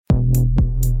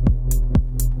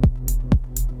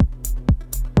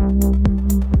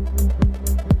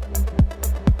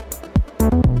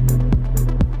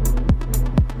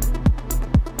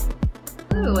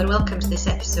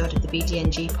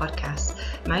BDNG podcast.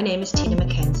 My name is Tina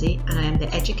McKenzie and I am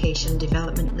the Education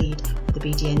Development Lead for the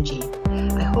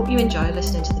BDNG. I hope you enjoy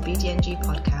listening to the BDNG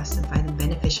podcast and find them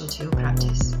beneficial to your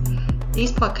practice.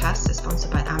 These podcasts are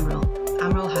sponsored by Amril.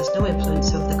 Amril has no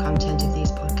influence over the content of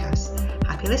these podcasts.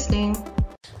 Happy listening.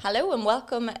 Hello and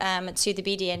welcome to the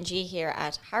BDNG here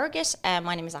at Harrogate.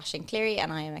 My name is Aisling Cleary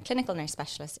and I am a clinical nurse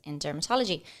specialist in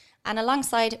dermatology. And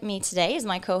alongside me today is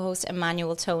my co-host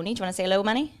Emmanuel Tony. Do you want to say hello,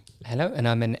 Manny? Hello, and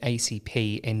I'm an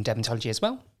ACP in dermatology as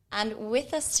well. And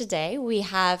with us today we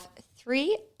have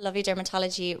three lovely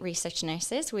dermatology research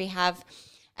nurses. We have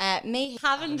May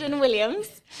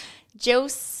Havinden-Williams, Jo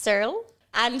Searle,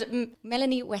 and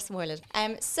Melanie Westmoreland.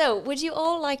 So would you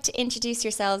all like to introduce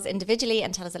yourselves individually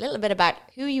and tell us a little bit about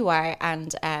who you are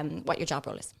and what your job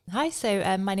role is? Hi,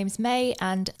 so my name's May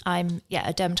and I'm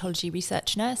a dermatology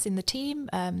research nurse in the team,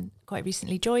 quite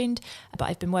recently joined, but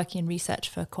I've been working in research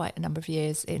for quite a number of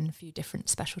years in a few different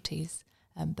specialties,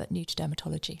 but new to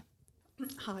dermatology.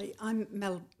 Hi, I'm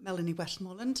Melanie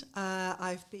Westmoreland.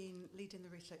 I've been leading the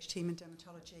research team in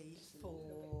dermatology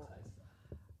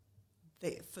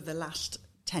for the last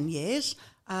 10 years.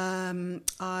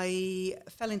 I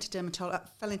fell into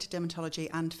dermatology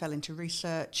and fell into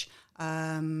research,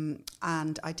 and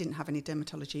I didn't have any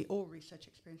dermatology or research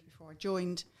experience before I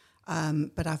joined,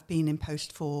 but I've been in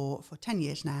post for 10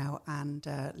 years now and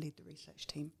lead the research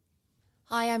team.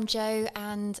 Hi, I'm Jo,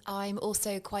 and I'm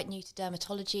also quite new to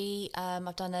dermatology.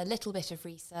 I've done a little bit of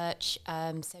research,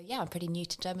 I'm pretty new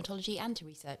to dermatology and to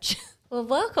research. Well,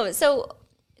 welcome. So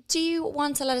do you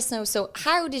want to let us know, so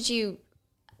how did you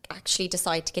actually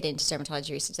decide to get into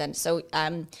dermatology research then? So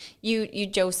you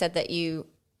Jo said that you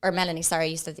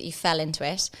said that you fell into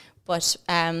it, but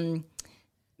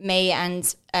May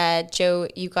and Jo,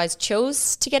 you guys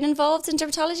chose to get involved in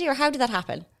dermatology, or how did that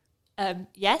happen?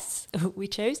 Yes, we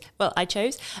chose. Well, I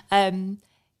chose. I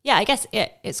guess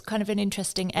it's kind of an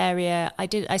interesting area.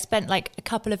 I spent like a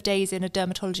couple of days in a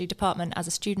dermatology department as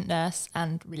a student nurse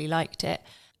and really liked it.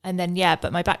 And then,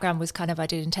 but my background was I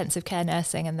did intensive care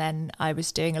nursing, and then I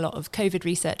was doing a lot of COVID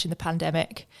research in the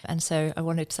pandemic. And so I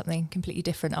wanted something completely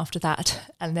different after that.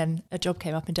 And then a job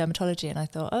came up in dermatology and I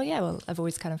thought, I've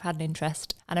always kind of had an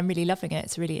interest and I'm really loving it.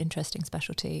 It's a really interesting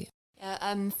specialty.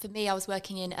 For me, I was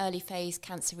working in early phase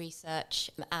cancer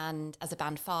research and as a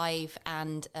band 5,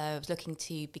 and I was looking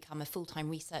to become a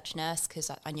full-time research nurse because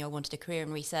I knew I wanted a career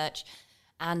in research.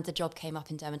 And the job came up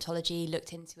in dermatology,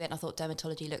 looked into it, and I thought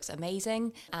dermatology looks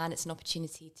amazing and it's an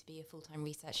opportunity to be a full-time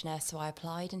research nurse. So I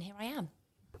applied and here I am.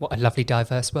 What a lovely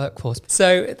diverse workforce.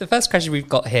 So the first question we've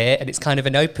got here, and it's kind of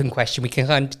an open question, we can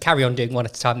kind of carry on doing one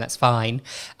at a time, that's fine.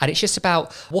 And it's just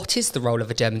about, what is the role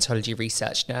of a dermatology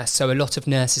research nurse? So a lot of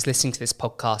nurses listening to this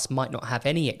podcast might not have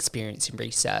any experience in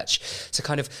research. So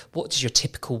what does your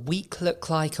typical week look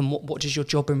like, and what does your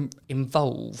job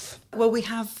involve? Well, we've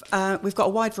got a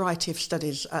wide variety of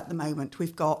studies at the moment. We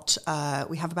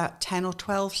have about 10 or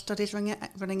 12 studies running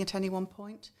at any one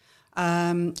point.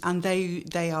 And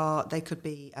they could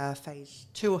be phase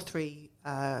 2 or 3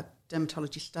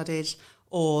 dermatology studies,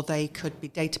 or they could be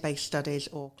database studies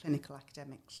or clinical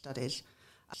academic studies.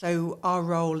 So our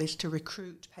role is to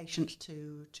recruit patients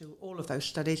to all of those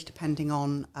studies, depending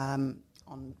on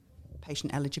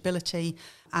patient eligibility,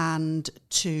 and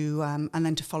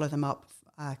then to follow them up,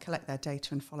 collect their data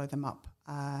and follow them up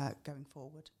going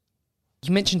forward.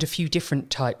 You mentioned a few different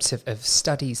types of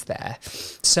studies there.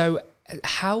 So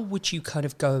how would you kind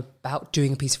of go about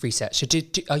doing a piece of research? So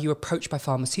are you approached by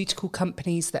pharmaceutical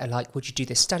companies that are like, would you do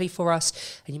this study for us?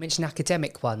 And you mentioned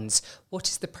academic ones. What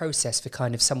is the process for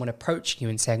kind of someone approaching you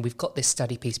and saying, we've got this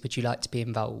study piece, would you like to be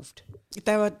involved?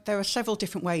 There are several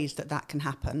different ways that can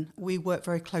happen. We work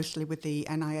very closely with the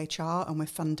NIHR, and we're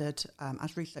funded,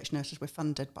 as research nurses, we're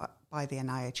funded by the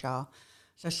NIHR.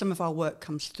 So some of our work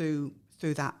comes through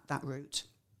that route.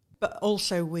 But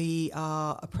also we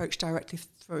are approached directly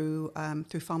through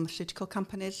pharmaceutical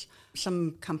companies.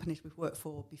 Some companies we've worked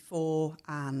for before,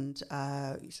 and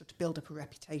you sort of build up a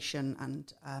reputation,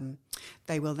 and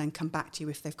they will then come back to you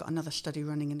if they've got another study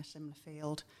running in a similar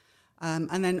field.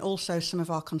 And then also some of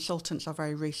our consultants are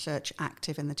very research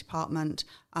active in the department,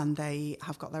 and they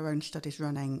have got their own studies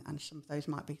running, and some of those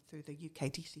might be through the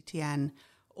UK DCTN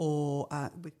or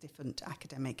with different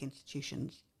academic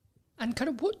institutions. And kind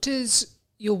of what does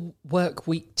your work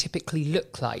week typically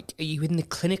look like? Are you in the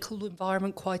clinical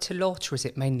environment quite a lot, or is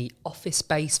it mainly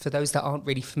office-based for those that aren't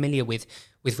really familiar with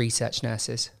research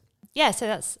nurses? Yeah, so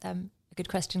that's a good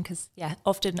question, because,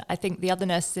 often I think the other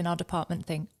nurses in our department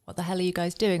think, what the hell are you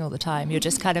guys doing all the time? You're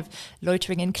just kind of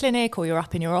loitering in clinic, or you're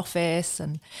up in your office.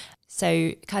 And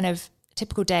so kind of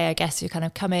typical day, I guess, you kind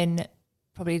of come in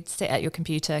probably sit at your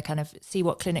computer, kind of see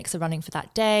what clinics are running for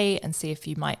that day and see if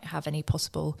you might have any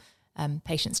possible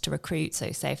patients to recruit.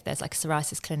 So say if there's like a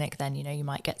psoriasis clinic, then, you know, you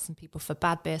might get some people for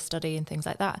bad beer study and things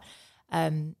like that.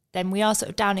 Then we are sort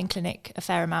of down in clinic a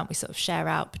fair amount. We sort of share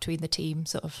out between the team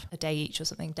sort of a day each or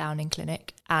something down in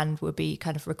clinic, and we'll be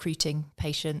kind of recruiting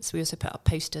patients. We also put up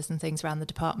posters and things around the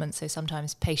department. So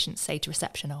sometimes patients say to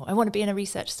reception, oh, I want to be in a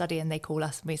research study, and they call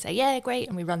us and we say, yeah, great.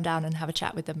 And we run down and have a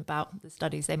chat with them about the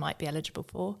studies they might be eligible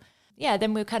for. Yeah,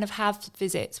 then we'll kind of have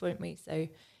visits, won't we? So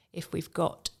if we've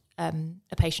got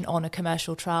a patient on a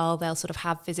commercial trial, they'll sort of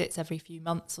have visits every few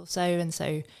months or so. And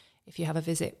so if you have a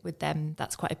visit with them,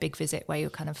 that's quite a big visit where you'll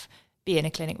kind of be in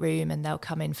a clinic room and they'll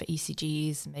come in for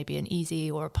ECGs, maybe an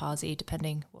EASY or a PASI,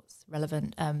 depending what's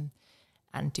relevant,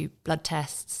 and do blood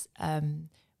tests.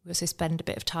 We also spend a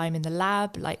bit of time in the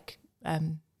lab, like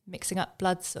mixing up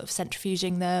bloods, sort of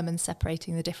centrifuging them and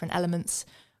separating the different elements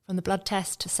from the blood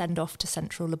test to send off to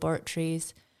central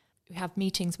laboratories. We have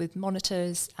meetings with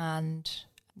monitors and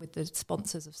with the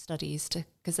sponsors of studies,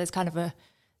 because there's kind of a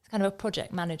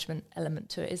project management element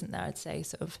to it, isn't there? I'd say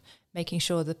sort of making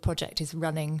sure the project is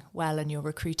running well and you're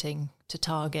recruiting to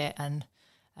target and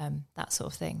that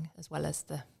sort of thing, as well as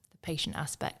the patient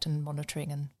aspect and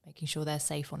monitoring and making sure they're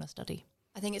safe on a study.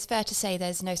 I think it's fair to say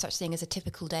there's no such thing as a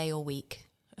typical day or week.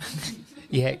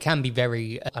 Yeah, it can be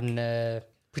very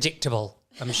unpredictable,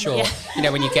 I'm sure. You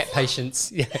know, when you get patients,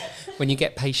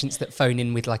 that phone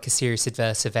in with like a serious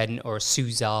adverse event or a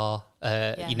SUSAR,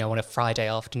 you know, on a Friday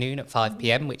afternoon at 5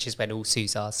 p.m, which is when all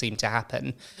SUSARs seem to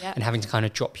happen, and having to kind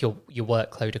of drop your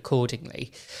workload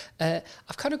accordingly.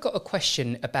 I've kind of got a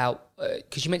question about,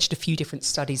 because you mentioned a few different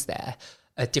studies there,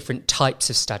 different types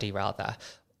of study rather.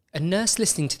 A nurse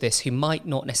listening to this who might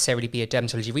not necessarily be a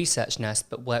dermatology research nurse,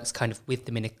 but works kind of with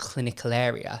them in a clinical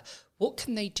area, what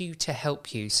can they do to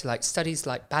help you? So like studies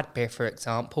like bad beer, for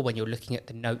example, when you're looking at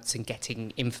the notes and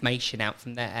getting information out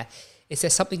from there, is there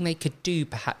something they could do,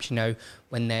 perhaps, you know,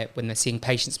 when they're seeing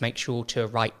patients, make sure to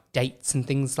write dates and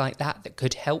things like that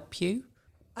could help you?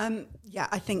 Yeah,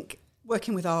 I think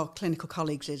working with our clinical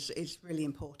colleagues is really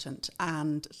important,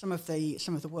 and some of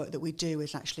the work that we do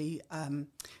is actually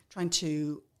trying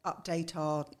to update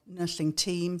our nursing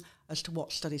team as to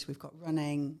what studies we've got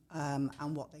running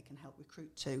and what they can help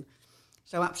recruit to.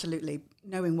 So absolutely,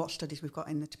 knowing what studies we've got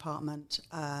in the department,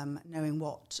 knowing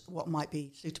what might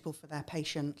be suitable for their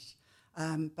patients.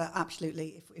 But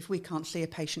absolutely, if we can't see a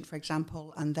patient, for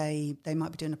example, and they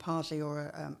might be doing a PASI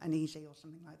or an EASY or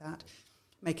something like that,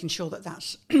 making sure that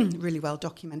that's really well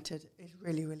documented is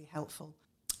really, really helpful.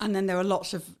 And then there are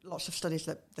lots of studies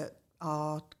that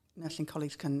our nursing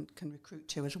colleagues can recruit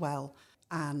to as well.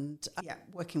 And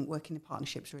working in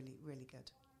partnership is really, really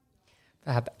good.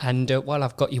 Fab. And while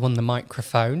I've got you on the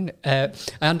microphone, I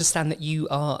understand that you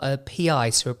are a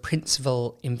PI, so a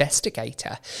principal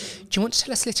investigator. Do you want to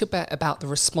tell us a little bit about the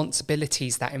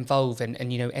responsibilities that involve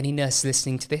and you know, any nurses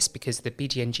listening to this, because the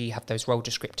BDNG have those role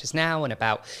descriptors now and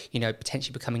about, you know,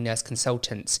 potentially becoming nurse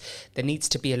consultants, there needs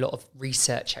to be a lot of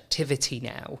research activity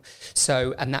now.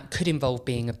 So, and that could involve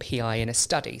being a PI in a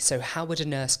study. So how would a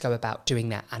nurse go about doing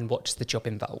that, and what does the job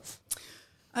involve?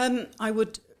 I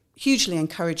would hugely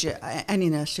encourage any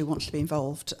nurse who wants to be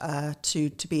involved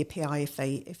to be a PI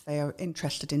if they are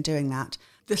interested in doing that.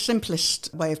 The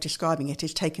simplest way of describing it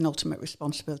is taking ultimate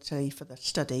responsibility for the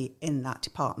study in that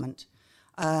department.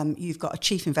 You've got a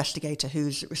chief investigator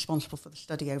who's responsible for the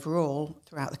study overall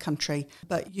throughout the country,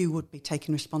 but you would be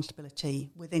taking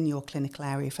responsibility within your clinical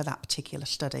area for that particular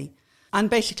study. And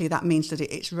basically that means that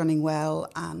it's running well,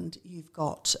 and you've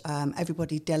got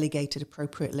everybody delegated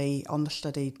appropriately on the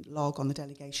study log, on the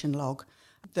delegation log,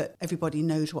 that everybody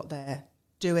knows what they're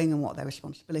doing and what their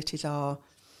responsibilities are.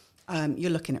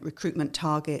 You're looking at recruitment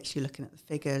targets, you're looking at the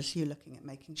figures, you're looking at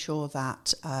making sure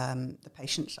that the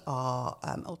patients are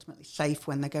ultimately safe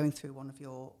when they're going through one of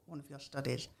your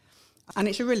studies. And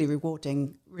it's a really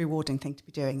rewarding thing to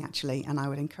be doing, actually. And I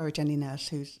would encourage any nurse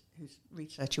who's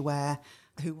research aware,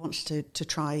 who wants to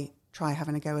try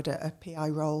having a go at a PI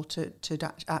role to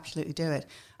absolutely do it.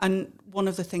 And one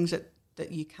of the things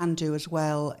that you can do as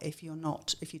well, if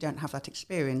you don't have that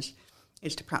experience,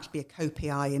 is to perhaps be a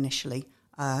co-PI initially,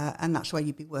 and that's where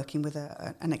you'd be working with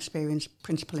an experienced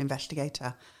principal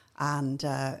investigator, and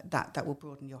that will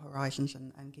broaden your horizons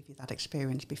and give you that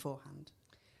experience beforehand.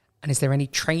 And is there any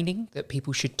training that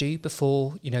people should do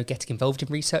before, you know, getting involved in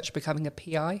research, becoming a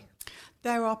PI?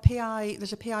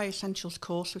 There's a PI Essentials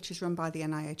course which is run by the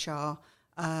NIHR.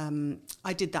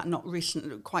 I did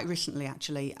that quite recently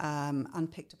actually,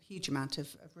 and picked up a huge amount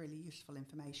of really useful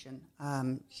information.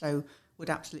 So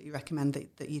would absolutely recommend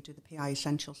that you do the PI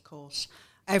Essentials course.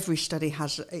 Every study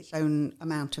has its own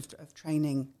amount of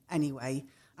training anyway,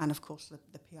 and of course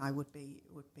the PI would be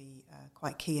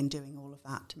quite key in doing all of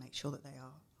that to make sure that they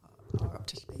are up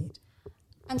to speed.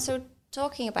 And so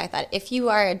talking about that, if you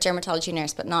are a dermatology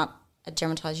nurse but not a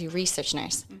dermatology research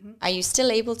nurse, are you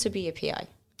still able to be a PI?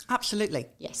 Absolutely.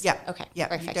 Yes. Yeah. Okay. Yeah.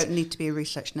 Perfect. You don't need to be a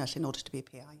research nurse in order to be a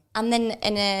PI. And then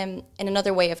in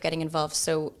another way of getting involved,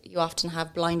 so you often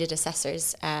have blinded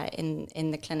assessors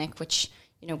in the clinic, which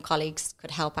colleagues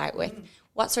could help out with.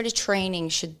 What sort of training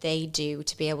should they do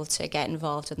to be able to get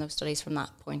involved in those studies from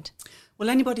that point? Well,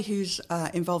 anybody who's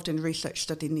involved in a research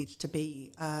study needs to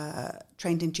be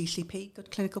trained in GCP,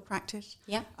 good clinical practice.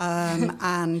 Yeah.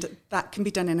 And that can be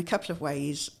done in a couple of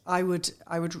ways. I would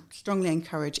strongly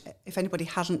encourage, if anybody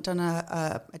hasn't done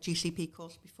a GCP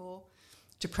course before,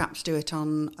 to perhaps do it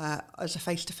on as a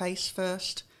face-to-face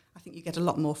first. I think you get a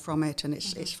lot more from it, and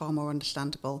it's far more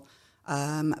understandable.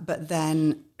 But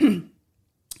then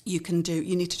you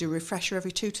need to do a refresher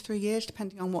every 2 to 3 years,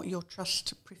 depending on what your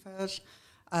trust prefers.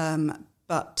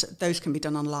 But those can be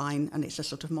done online, and it's a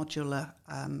sort of modular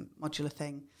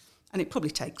thing. And it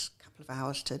probably takes a couple of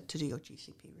hours to do your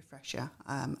GCP refresher.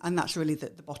 And that's really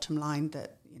the bottom line,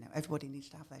 that everybody needs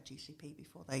to have their GCP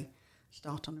before they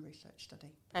start on a research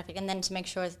study. Perfect. And then to make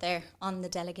sure that they're on the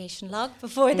delegation log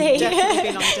before they definitely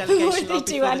been on the delegation log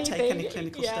do before they anything. take any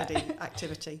clinical study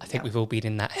activity. I think we've all been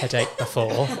in that headache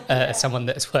before, as someone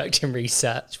that's worked in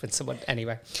research with someone.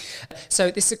 Anyway,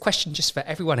 so this is a question just for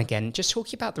everyone again, just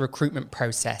talking about the recruitment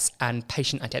process and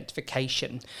patient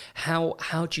identification.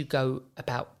 How do you go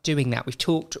about doing that? We've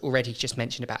talked already, just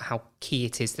mentioned about how key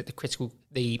it is that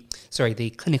the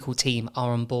clinical team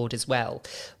are on board as well.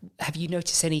 Have you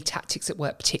noticed any tactics that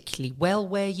work particularly well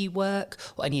where you work,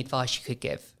 or any advice you could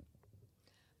give?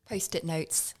 Post-it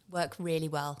notes work really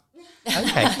well.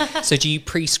 Okay. So do you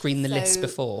pre-screen the list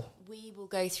before? We will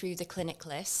go through the clinic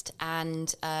list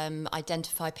and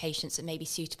identify patients that may be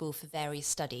suitable for various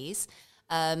studies.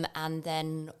 And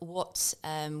then what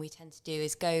we tend to do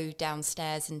is go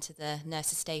downstairs into the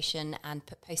nurses' station and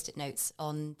put Post-it notes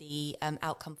on the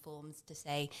outcome forms to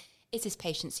say, is this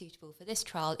patient suitable for this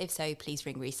trial? If so, please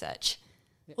ring research.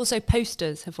 Also,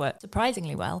 posters have worked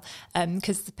surprisingly well,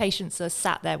 because the patients are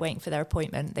sat there waiting for their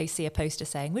appointment. They see a poster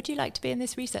saying, would you like to be in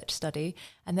this research study?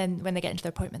 And then when they get into their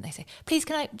appointment, they say, please,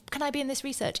 can I be in this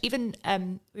research? Even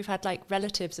we've had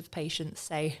relatives of patients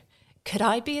say, could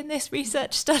I be in this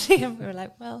research study? And we were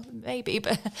like, well, maybe.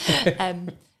 But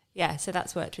so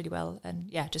that's worked really well.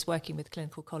 And just working with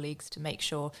clinical colleagues to make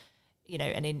sure,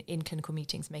 and in clinical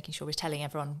meetings, making sure we're telling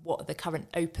everyone what are the current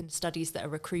open studies that are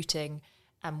recruiting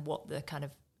and what the kind of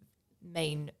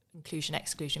main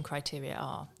inclusion-exclusion criteria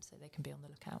are, so they can be on the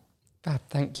lookout. Fab,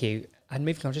 thank you. And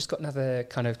moving on, I've just got another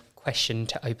kind of question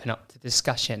to open up the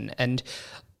discussion. And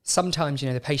sometimes,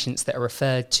 the patients that are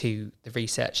referred to the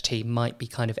research team might be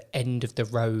kind of end of the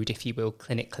road, if you will,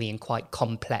 clinically, and quite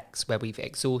complex, where we've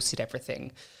exhausted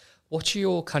everything. What are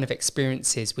your kind of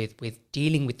experiences with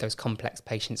dealing with those complex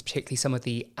patients, particularly some of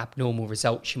the abnormal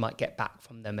results you might get back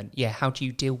from them? And how do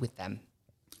you deal with them?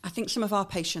 I think some of our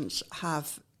patients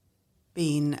have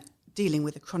been dealing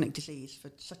with a chronic disease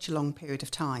for such a long period of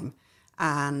time,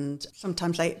 and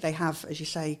sometimes they have, as you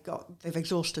say, they've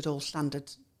exhausted all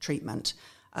standard treatment,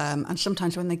 and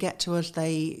sometimes when they get to us,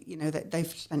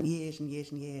 they've spent years and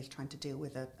years and years trying to deal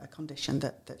with a condition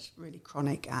that's really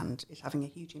chronic and is having a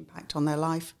huge impact on their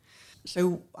life.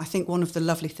 So I think one of the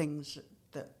lovely things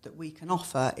that we can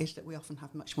offer is that we often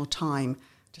have much more time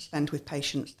to spend with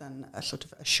patients than a sort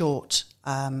of a short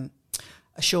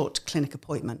clinic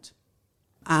appointment.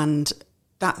 And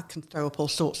that can throw up all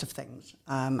sorts of things,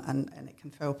 and it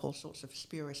can throw up all sorts of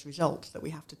spurious results that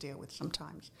we have to deal with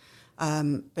sometimes.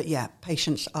 But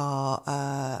patients are,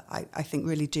 I think,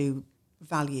 really do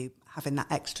value having that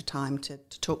extra time to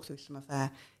talk through some of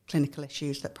their clinical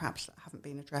issues that perhaps haven't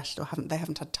been addressed or they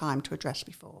haven't had time to address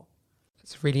before.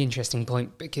 That's a really interesting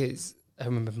point, because I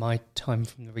remember my time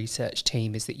from the research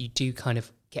team is that you do kind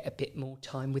of get a bit more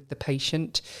time with the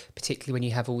patient, particularly when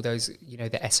you have all those,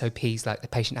 the SOPs, like the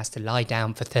patient has to lie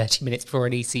down for 30 minutes before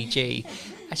an ECG.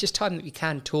 It's just time that we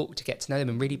can talk to get to know them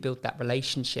and really build that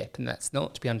relationship, and that's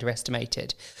not to be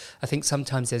underestimated. I think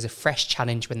sometimes there's a fresh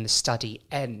challenge when the study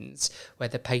ends, where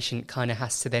the patient kind of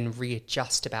has to then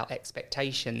readjust about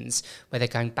expectations, where they're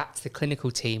going back to the clinical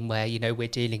team where, we're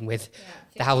dealing with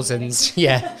thousands.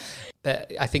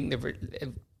 But I think the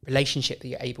relationship that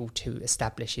you're able to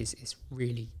establish is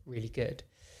really, really good.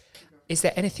 Is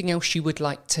there anything else you would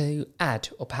like to add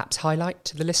or perhaps highlight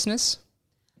to the listeners?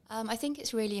 I think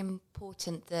it's really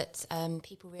important that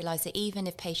people realise that even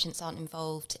if patients aren't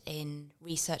involved in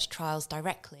research trials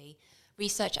directly,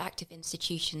 Research active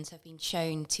institutions have been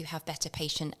shown to have better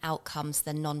patient outcomes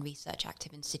than non-research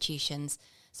active institutions.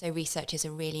 So research is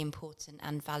a really important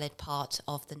and valid part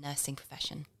of the nursing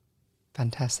profession.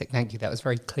 Fantastic, thank you. That was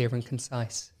very clear and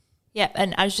concise. Yeah,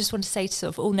 and I just want to say to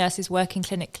sort of all nurses working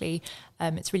clinically,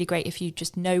 it's really great if you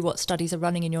just know what studies are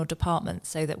running in your department,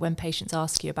 so that when patients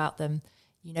ask you about them,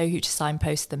 you know who to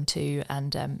signpost them to,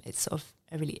 and it's sort of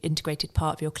a really integrated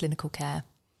part of your clinical care.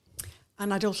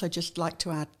 And I'd also just like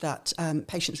to add that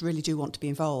patients really do want to be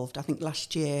involved. I think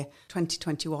last year,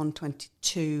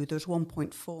 2021-22, there was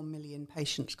 1.4 million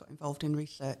patients got involved in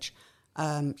research.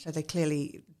 So they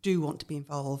clearly do want to be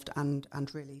involved and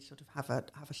really sort of have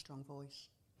a strong voice.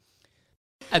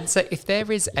 And so if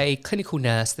there is a clinical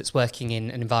nurse that's working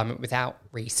in an environment without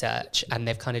research and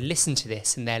they've kind of listened to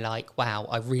this and they're like, wow,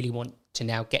 I really want to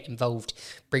now get involved,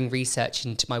 bring research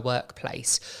into my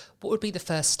workplace, what would be the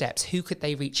first steps? Who could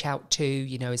they reach out to?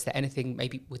 You know, is there anything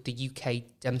maybe with the UK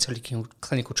Dermatology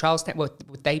Clinical Trials Network,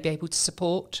 would they be able to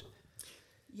support?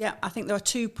 Yeah, I think there are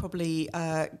two probably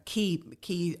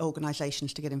key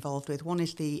organisations to get involved with. One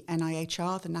is the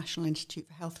NIHR, the National Institute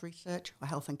for Health Research, or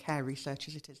Health and Care Research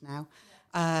as it is now,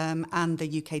 and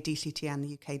the UK DCTN,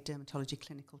 the UK Dermatology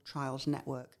Clinical Trials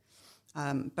Network.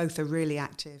 Both are really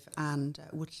active and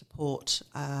would support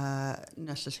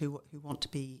nurses who want to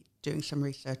be doing some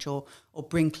research or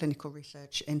bring clinical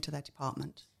research into their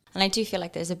department. And I do feel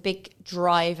like there's a big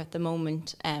drive at the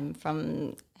moment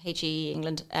from HE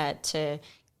England to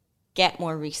get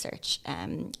more research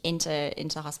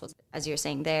into hospitals, as you're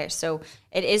saying there. So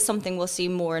it is something we'll see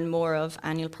more and more of,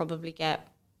 and you'll probably get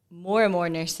more and more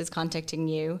nurses contacting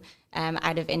you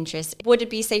out of interest. Would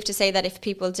it be safe to say that if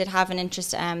people did have an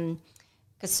interest,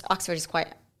 because Oxford is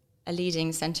quite a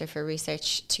leading centre for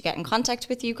research, to get in contact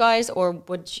with you guys, or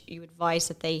would you advise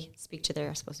that they speak to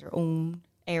their own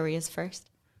areas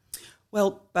first?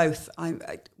 Well, both.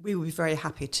 We would be very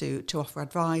happy to offer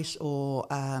advice, or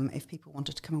if people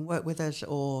wanted to come and work with us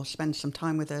or spend some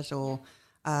time with us, or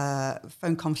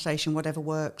phone conversation, whatever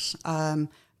works.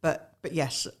 But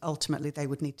yes, ultimately they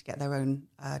would need to get their own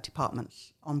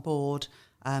departments on board.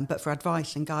 But for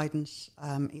advice and guidance,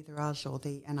 either us or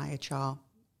the NIHR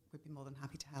would be more than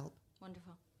happy to help.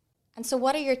 Wonderful. And so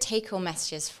what are your take-home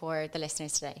messages for the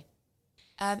listeners today?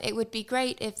 It would be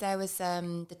great if there was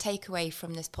the takeaway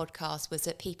from this podcast was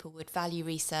that people would value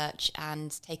research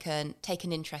and take an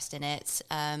interest in it,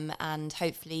 and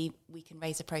hopefully we can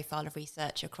raise a profile of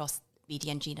research across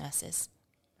BDNG nurses.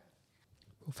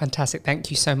 Well, fantastic. Thank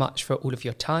you so much for all of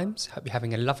your times. Hope you're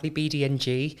having a lovely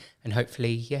BDNG, and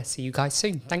hopefully, see you guys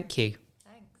soon. Thank you.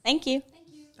 Thanks. Thank you.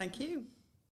 Thank you.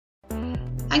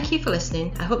 Thank you for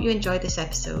listening. I hope you enjoyed this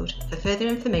episode. For further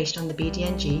information on the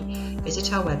BDNG,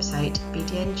 visit our website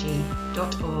bdng.org.uk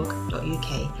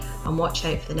and watch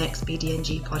out for the next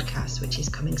BDNG podcast, which is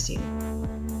coming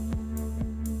soon.